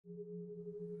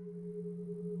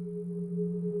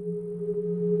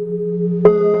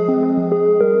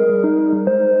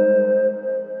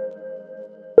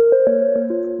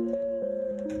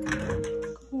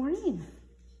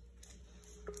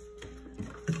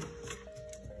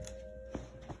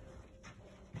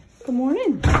Good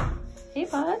morning. Hey,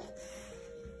 bud.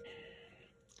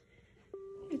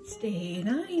 It's day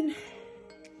 9.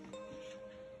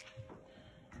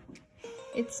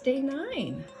 It's day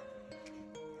 9.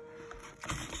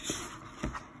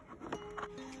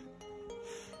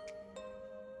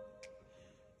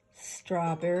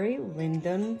 Strawberry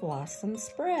linden blossom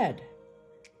spread.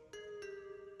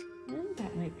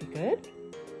 That might be good.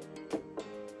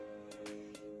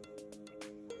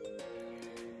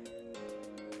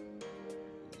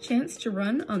 Chance to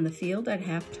run on the field at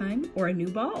halftime or a new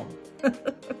ball.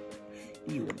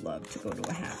 You would love to go to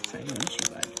a halftime, wouldn't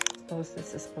you, bud? Suppose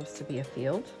this is supposed to be a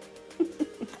field.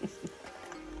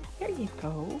 There you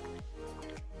go.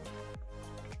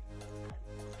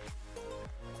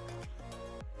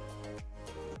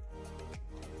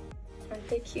 Aren't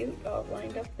they cute, all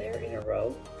lined up there in a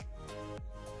row?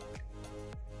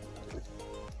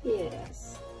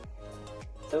 Yes.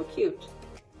 So cute.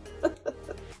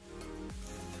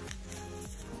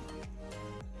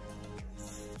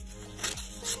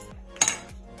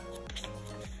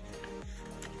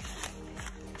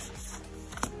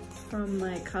 From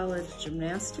my college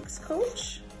gymnastics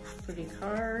coach. Pretty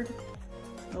card.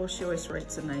 Oh, she always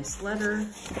writes a nice letter.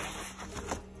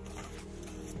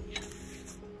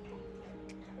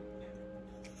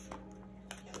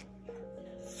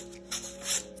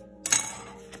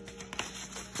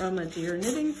 From a dear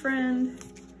knitting friend.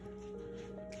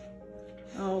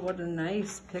 Oh, what a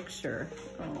nice picture.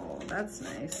 Oh, that's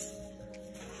nice.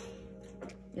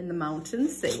 In the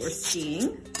mountains, they were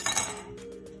skiing.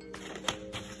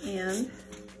 And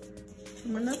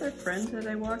from another friend that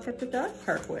I walk at the dog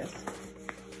park with.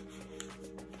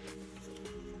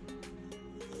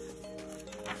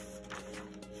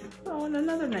 Oh, and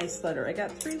another nice letter. I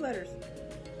got 3 letters.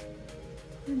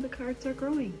 And the cards are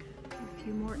growing. A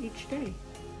few more each day.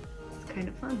 It's kind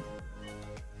of fun.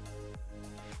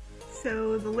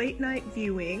 So the late night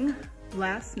viewing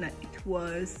last night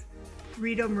was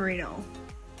Rito Moreno,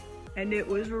 and it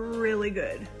was really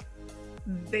good.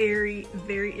 Very,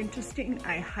 very interesting.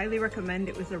 I highly recommend.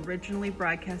 It was originally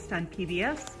broadcast on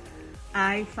PBS.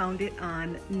 I found it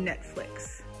on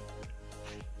Netflix.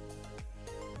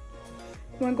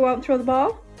 You wanna go out and throw the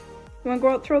ball? You wanna go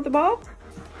out and throw the ball?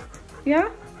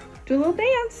 Yeah? Do a little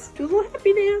dance. Do a little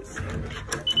happy dance.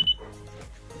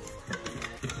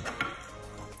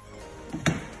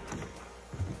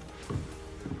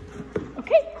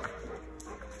 Okay.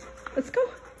 Let's go.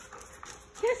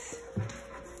 Yes.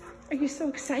 Are you so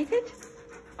excited?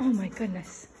 Oh my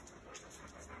goodness.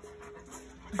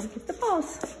 Let me get the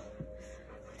balls.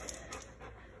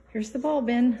 Here's the ball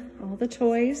bin, all the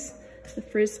toys, the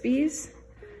Frisbees.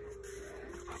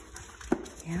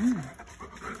 Yeah.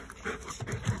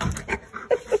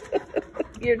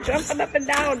 You're jumping up and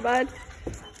down, bud.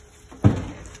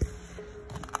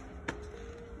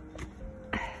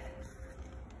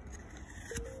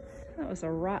 That was a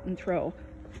rotten throw,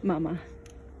 Mama.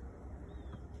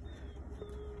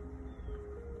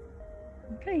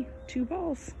 Okay, 2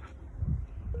 balls.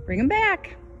 Bring them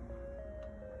back.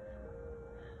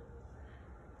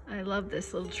 I love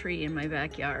this little tree in my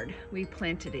backyard. We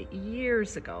planted it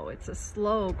years ago. It's a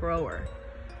slow grower,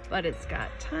 but it's got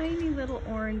tiny little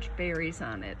orange berries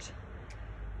on it.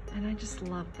 And I just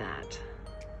love that.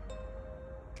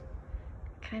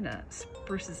 Kind of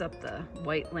spruces up the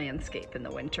white landscape in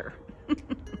the winter.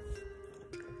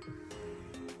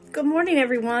 Good morning,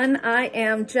 everyone. I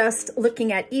am just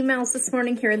looking at emails this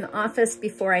morning here in the office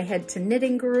before I head to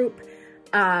knitting group.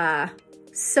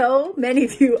 So many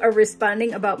of you are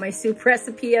responding about my soup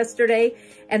recipe yesterday,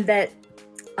 and that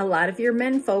a lot of your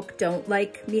men folk don't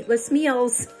like meatless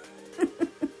meals.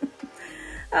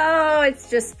 Oh, it's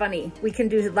just funny. We can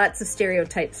do lots of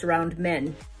stereotypes around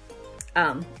men.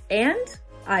 And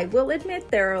I will admit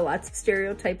there are lots of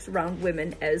stereotypes around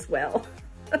women as well.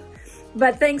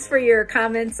 But thanks for your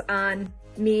comments on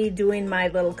me doing my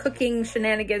little cooking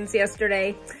shenanigans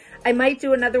yesterday. I might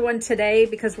do another one today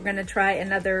because we're gonna try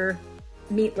another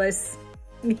meatless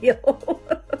meal.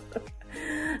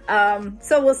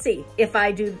 So we'll see if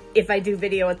I do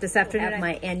video at this afternoon. I have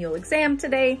my annual exam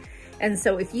today. And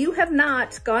so if you have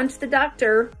not gone to the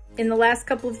doctor in the last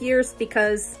couple of years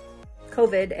because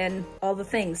COVID and all the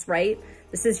things, right?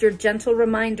 This is your gentle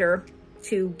reminder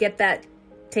to get that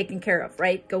taken care of,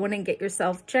 right? Go in and get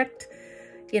yourself checked.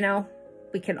 You know,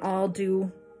 we can all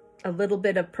do a little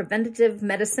bit of preventative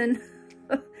medicine.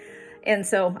 And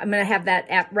so I'm going to have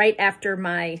that right after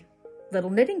my little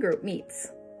knitting group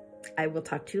meets. I will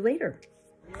talk to you later.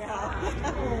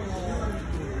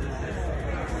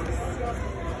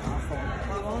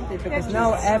 Because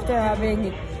now after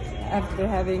having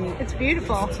it's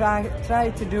beautiful.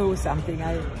 Try to do something.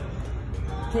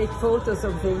 take photos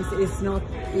of things is not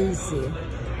easy.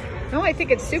 No, I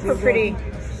think it's super pretty.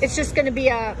 It's just going to be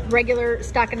a regular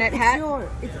stockinette hat.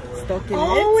 It's stockinette.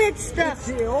 Oh, it's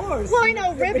yours. Well, I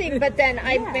know ribbing, but then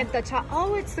I meant the top.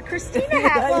 Oh, it's the Christina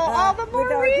hat. Well, all the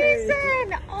more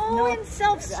reason. Oh, and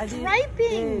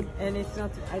self-striping. And it's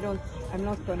not. I'm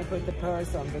not going to put the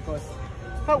purse on because.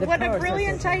 But what a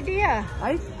brilliant idea.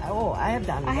 I have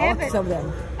done lots of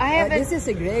them. I haven't. This is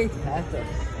a great pattern.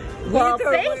 Well,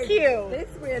 thank you. This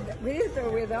with or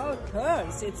without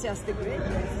pearls, it's just a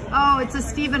greatness. Oh, it's a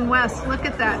Stephen West. Look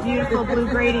at that beautiful blue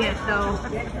gradient, though.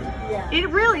 Yeah. It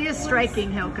really is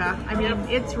striking, Hilka. I mean,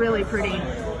 it's really pretty.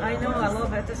 I know, I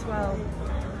love it as well.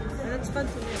 And it's fun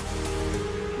to do.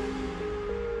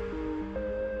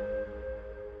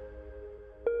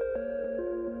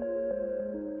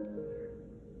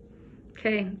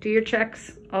 Okay, do your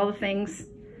checks, all the things.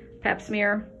 Pap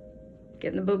smear,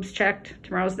 getting the boobs checked.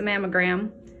 Tomorrow's the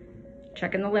mammogram.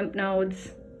 Checking the lymph nodes,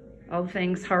 all the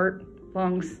things, heart,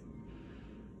 lungs.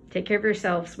 Take care of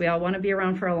yourselves. We all want to be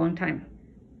around for a long time.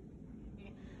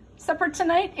 Supper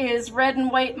tonight is red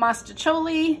and white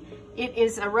mastacholi. It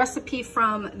is a recipe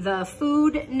from the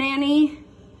Food Nanny.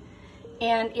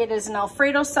 And it is an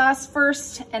Alfredo sauce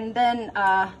first, and then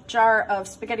a jar of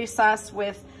spaghetti sauce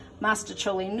with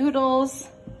mastacholi noodles.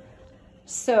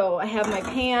 So I have my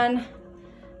pan,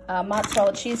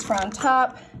 mozzarella cheese for on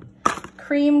top,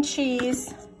 cream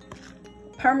cheese,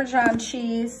 Parmesan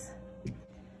cheese,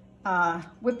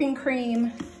 whipping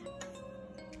cream,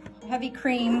 heavy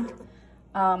cream,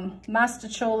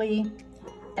 mastacholi,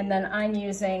 and then I'm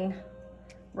using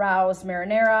Rao's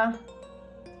marinara.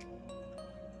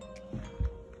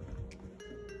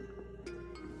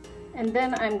 And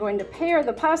then I'm going to pair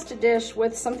the pasta dish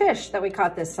with some fish that we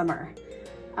caught this summer.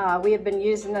 We have been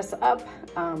using this up.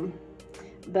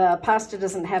 The pasta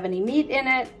doesn't have any meat in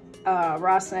it.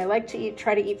 Ross and I like to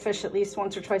try to eat fish at least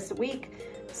once or twice a week.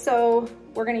 So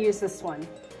we're gonna use this one.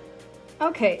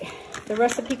 Okay, the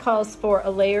recipe calls for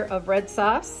a layer of red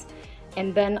sauce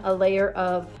and then a layer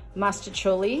of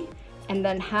mastacholi and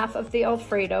then half of the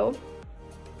Alfredo.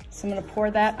 So I'm gonna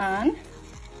pour that on.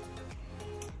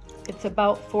 It's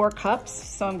about 4 cups,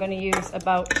 so I'm going to use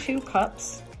about 2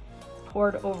 cups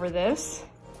poured over this.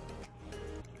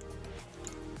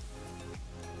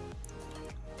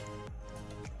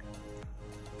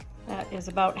 That is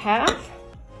about half.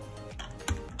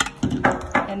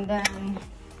 And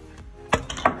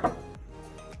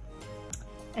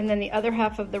then the other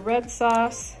half of the red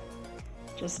sauce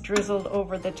just drizzled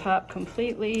over the top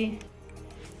completely.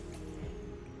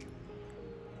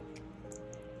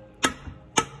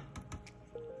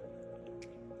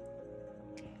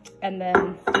 And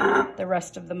then the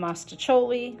rest of the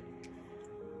mastacholi.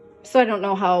 So I don't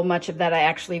know how much of that I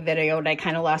actually videoed. I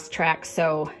kind of lost track.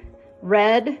 So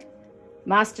red,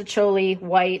 mastacholi,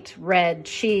 white, red,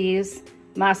 cheese,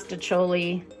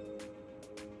 mastacholi,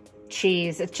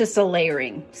 cheese. It's just a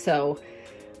layering. So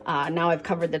now I've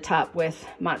covered the top with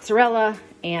mozzarella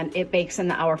and it bakes in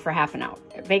the oven for half an hour.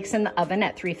 It bakes in the oven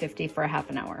at 350 for a half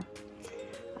an hour.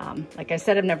 Like I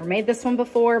said, I've never made this one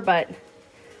before, but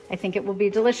I think it will be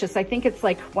delicious. I think it's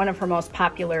like one of her most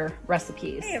popular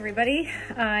recipes. Hey everybody,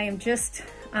 I am just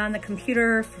on the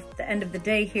computer for the end of the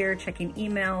day here, checking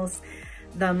emails.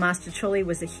 The mastacholi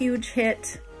was a huge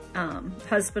hit.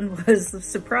 Husband was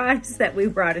surprised that we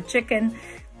brought a chicken.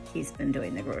 He's been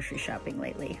doing the grocery shopping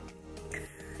lately.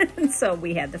 And so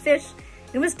we had the fish.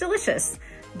 It was delicious.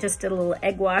 Just did a little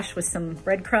egg wash with some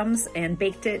breadcrumbs and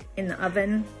baked it in the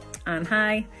oven on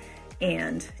high.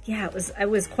 And yeah, it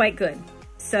was quite good.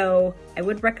 So I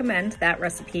would recommend that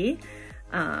recipe.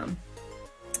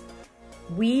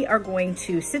 We are going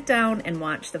to sit down and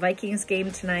watch the Vikings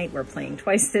game tonight. We're playing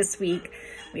twice this week.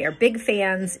 We are big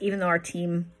fans, even though our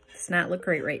team does not look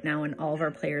great right now and all of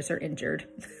our players are injured.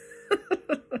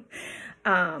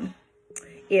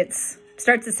 It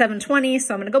starts at 7:20,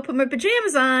 so I'm gonna go put my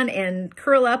pajamas on and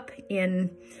curl up in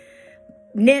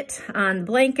knit on the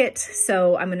blanket.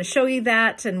 So I'm going to show you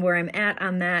that and where I'm at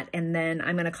on that, and then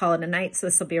I'm going to call it a night. So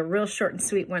this will be a real short and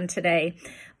sweet one today,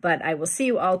 but I will see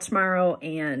you all tomorrow,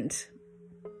 and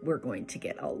we're going to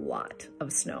get a lot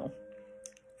of snow,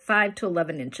 5 to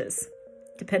 11 inches,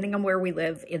 depending on where we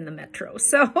live in the metro.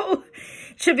 So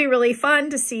it should be really fun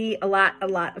to see a lot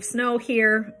of snow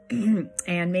here.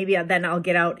 And maybe then I'll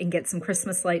get out and get some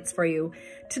Christmas lights for you.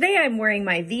 Today I'm wearing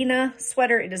my Vina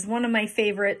sweater. It is one of my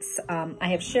favorites. I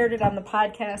have shared it on the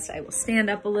podcast. I will stand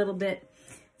up a little bit.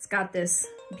 It's got this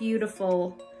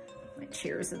beautiful, my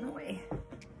chair's in the way.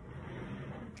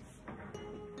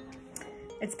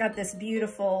 It's got this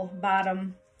beautiful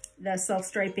bottom The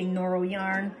self-striping Noro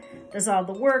yarn does all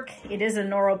the work. It is a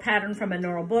Noro pattern from a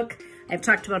Noro book. I've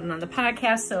talked about it on the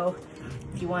podcast, so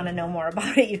if you want to know more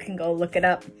about it, you can go look it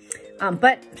up.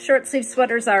 But short sleeve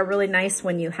sweaters are really nice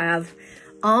when you have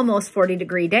almost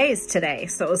 40-degree days today.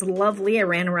 So it was lovely. I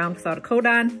ran around without a coat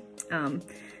on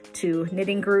to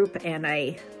knitting group, and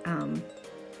I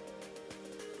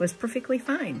was perfectly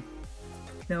fine.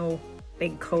 No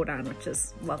big coat on, which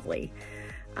is lovely.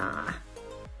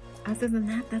 Other than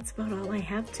that, that's about all I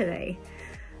have today.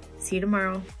 See you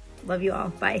tomorrow. Love you all.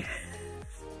 Bye.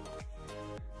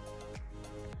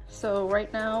 So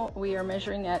right now we are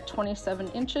measuring at 27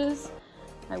 inches.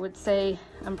 I would say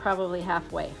I'm probably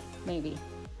halfway, maybe.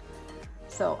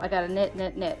 So I gotta knit,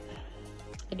 knit, knit.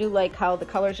 I do like how the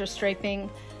colors are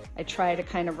striping. I try to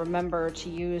kind of remember to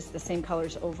use the same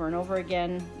colors over and over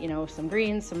again. You know, some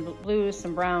greens, some blues,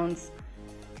 some browns,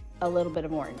 a little bit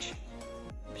of orange.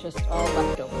 Just all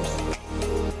leftovers.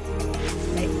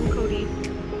 Nice and coaty,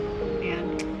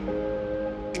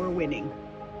 and we're winning.